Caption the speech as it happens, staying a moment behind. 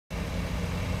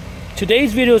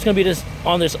Today's video is going to be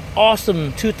on this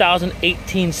awesome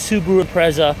 2018 Subaru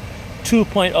Impreza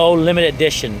 2.0 limited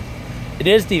edition. It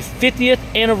is the 50th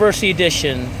anniversary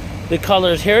edition. The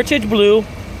color is Heritage Blue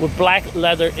with black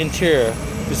leather interior.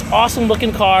 This awesome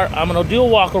looking car. I'm going to do a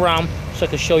walk around so I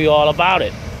can show you all about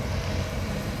it.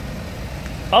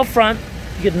 Up front,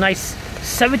 you get nice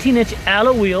 17-inch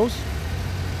alloy wheels.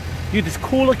 You get this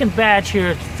cool looking badge here.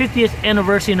 It's 50th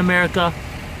anniversary in America.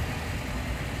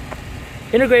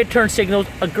 Integrated turn signals,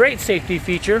 a great safety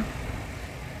feature.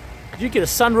 You get a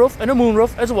sunroof and a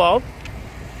moonroof as well.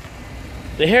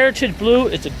 The Heritage Blue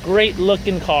is a great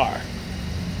looking car.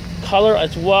 Color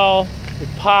as well, it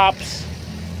pops.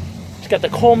 It's got the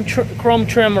chrome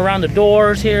trim around the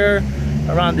doors here,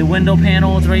 around the window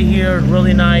panels right here,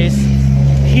 really nice.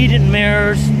 Heated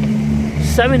mirrors,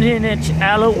 17-inch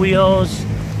alloy wheels,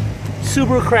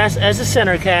 Subaru Crest as a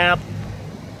center cap.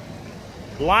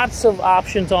 Lots of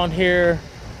options on here.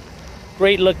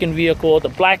 Great looking vehicle. The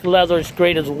black leather is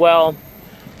great as well.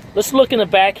 Let's look in the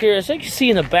back here. As you can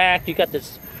see in the back, you got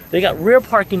this. They got rear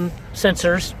parking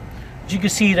sensors, as you can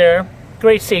see there.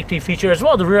 Great safety feature as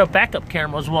well. The rear backup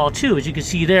camera as well too, as you can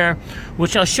see there,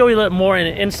 which I'll show you a little more in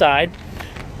the inside.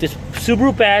 This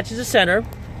Subaru badge is the center.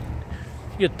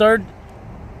 Your third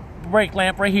brake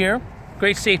lamp right here.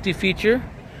 Great safety feature.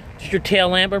 Just your tail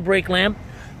lamp or brake lamp.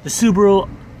 The Subaru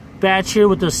badge here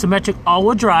with the symmetric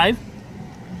all-wheel drive.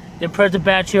 The Impreza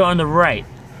badge here on the right.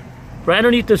 Right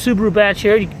underneath the Subaru badge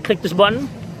here, you can click this button.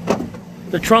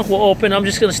 The trunk will open. I'm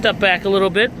just going to step back a little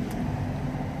bit.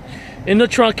 In the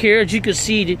trunk here, as you can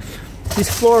see, these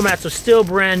floor mats are still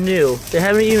brand new. They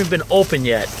haven't even been opened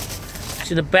yet.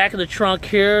 So in the back of the trunk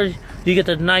here, you get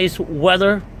the nice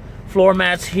weather floor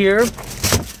mats here.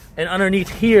 And underneath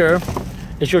here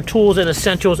is your tools and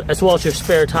essentials as well as your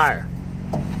spare tire.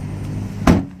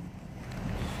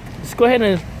 Let's go ahead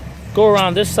and go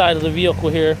around this side of the vehicle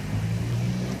here.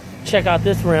 Check out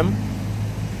this rim.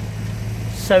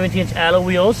 17-inch alloy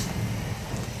wheels.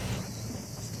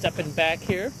 Stepping back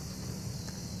here.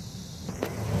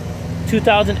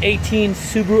 2018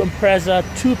 Subaru Impreza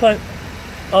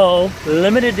 2.0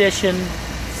 limited edition,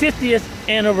 50th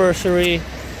anniversary,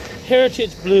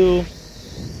 Heritage Blue,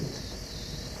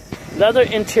 leather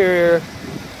interior.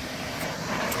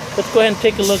 Let's go ahead and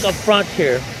take a look up front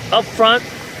here. Up front,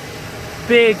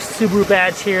 big Subaru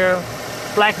badge here,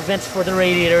 black vents for the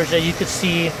radiators that you can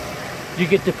see. You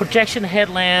get the projection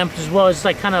headlamps as well as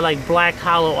kind of like black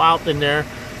hollow out in there,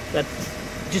 that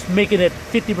just making it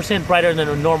 50% brighter than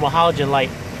a normal halogen light,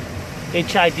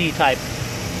 HID type.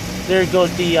 There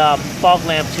goes the fog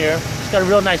lamps here. It's got a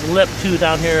real nice lip too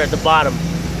down here at the bottom.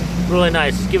 Really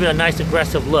nice, give it a nice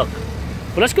aggressive look.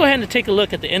 But let's go ahead and take a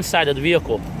look at the inside of the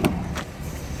vehicle.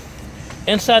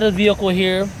 Inside of the vehicle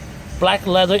here, black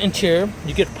leather interior.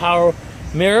 You get power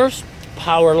mirrors,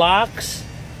 power locks.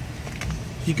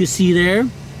 You can see there.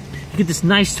 You get this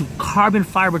nice carbon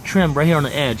fiber trim right here on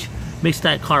the edge. Makes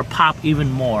that car pop even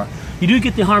more. You do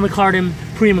get the Harman Kardon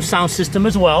premium sound system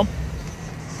as well.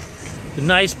 The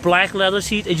nice black leather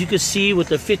seat, as you can see, with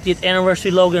the 50th anniversary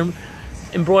logo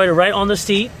embroidered right on the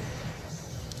seat.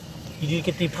 You do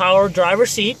get the power driver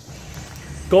seat.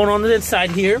 Going on the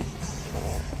inside here,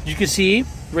 you can see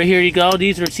right here you go.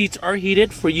 These seats are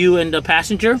heated for you and the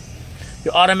passenger.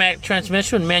 Your automatic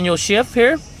transmission, manual shift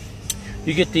here.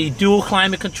 You get the dual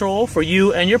climate control for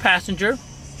you and your passenger.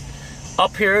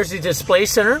 Up here is the display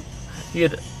center. You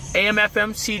get AM,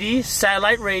 FM, CD,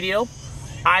 satellite radio,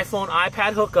 iPhone,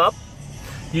 iPad hookup.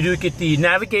 You do get the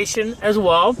navigation as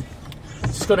well.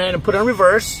 Just go ahead and put it in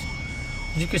reverse.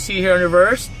 As you can see here in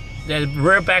reverse, the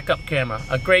rear backup camera,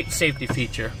 a great safety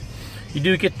feature. You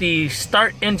do get the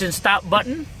start engine stop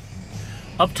button.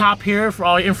 Up top here for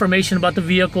all your information about the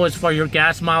vehicle, as far as your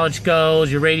gas mileage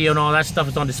goes, your radio and all that stuff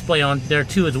is on display on there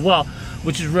too as well,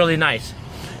 which is really nice.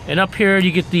 And up here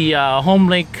you get the home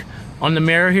link on the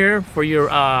mirror here for your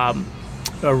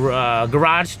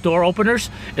garage door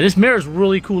openers. And this mirror is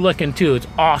really cool looking too. It's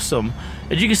awesome.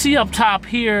 As you can see up top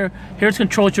here, here's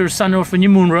controls your sunroof and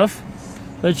your moonroof.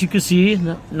 As you can see,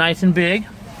 nice and big.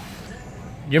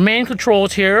 Your main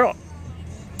controls here.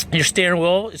 Your steering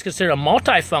wheel is considered a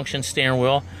multi-function steering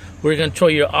wheel. We're going to control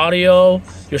your audio,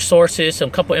 your sources,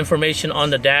 some couple information on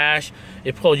the dash.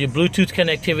 It pulls your Bluetooth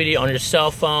connectivity on your cell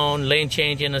phone, lane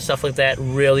changing and stuff like that.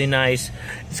 Really nice.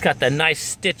 It's got that nice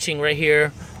stitching right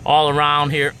here, all around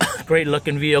here. Great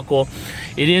looking vehicle.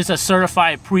 It is a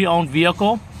certified pre-owned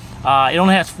vehicle. It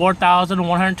only has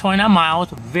 4,129 miles.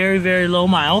 Very, very low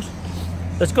miles.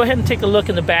 Let's go ahead and take a look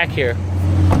in the back here.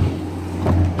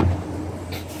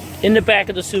 In the back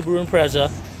of the Subaru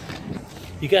Impreza,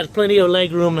 you got plenty of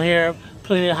leg room here,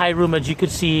 plenty of height room, as you can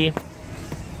see.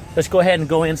 Let's go ahead and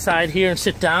go inside here and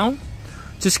sit down.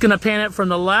 Just gonna pan it from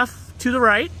the left to the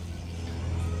right.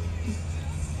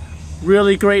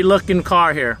 Really great looking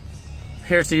car here.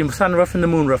 Here's the sunroof and the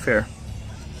moonroof here.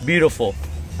 Beautiful.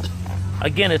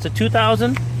 Again, it's a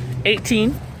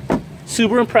 2018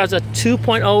 Subaru Impreza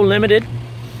 2.0 Limited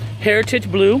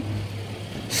Heritage Blue,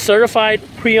 certified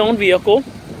pre-owned vehicle,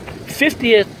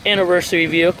 50th anniversary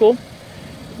vehicle.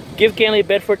 Give Ganley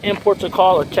Bedford Imports a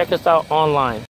call or check us out online.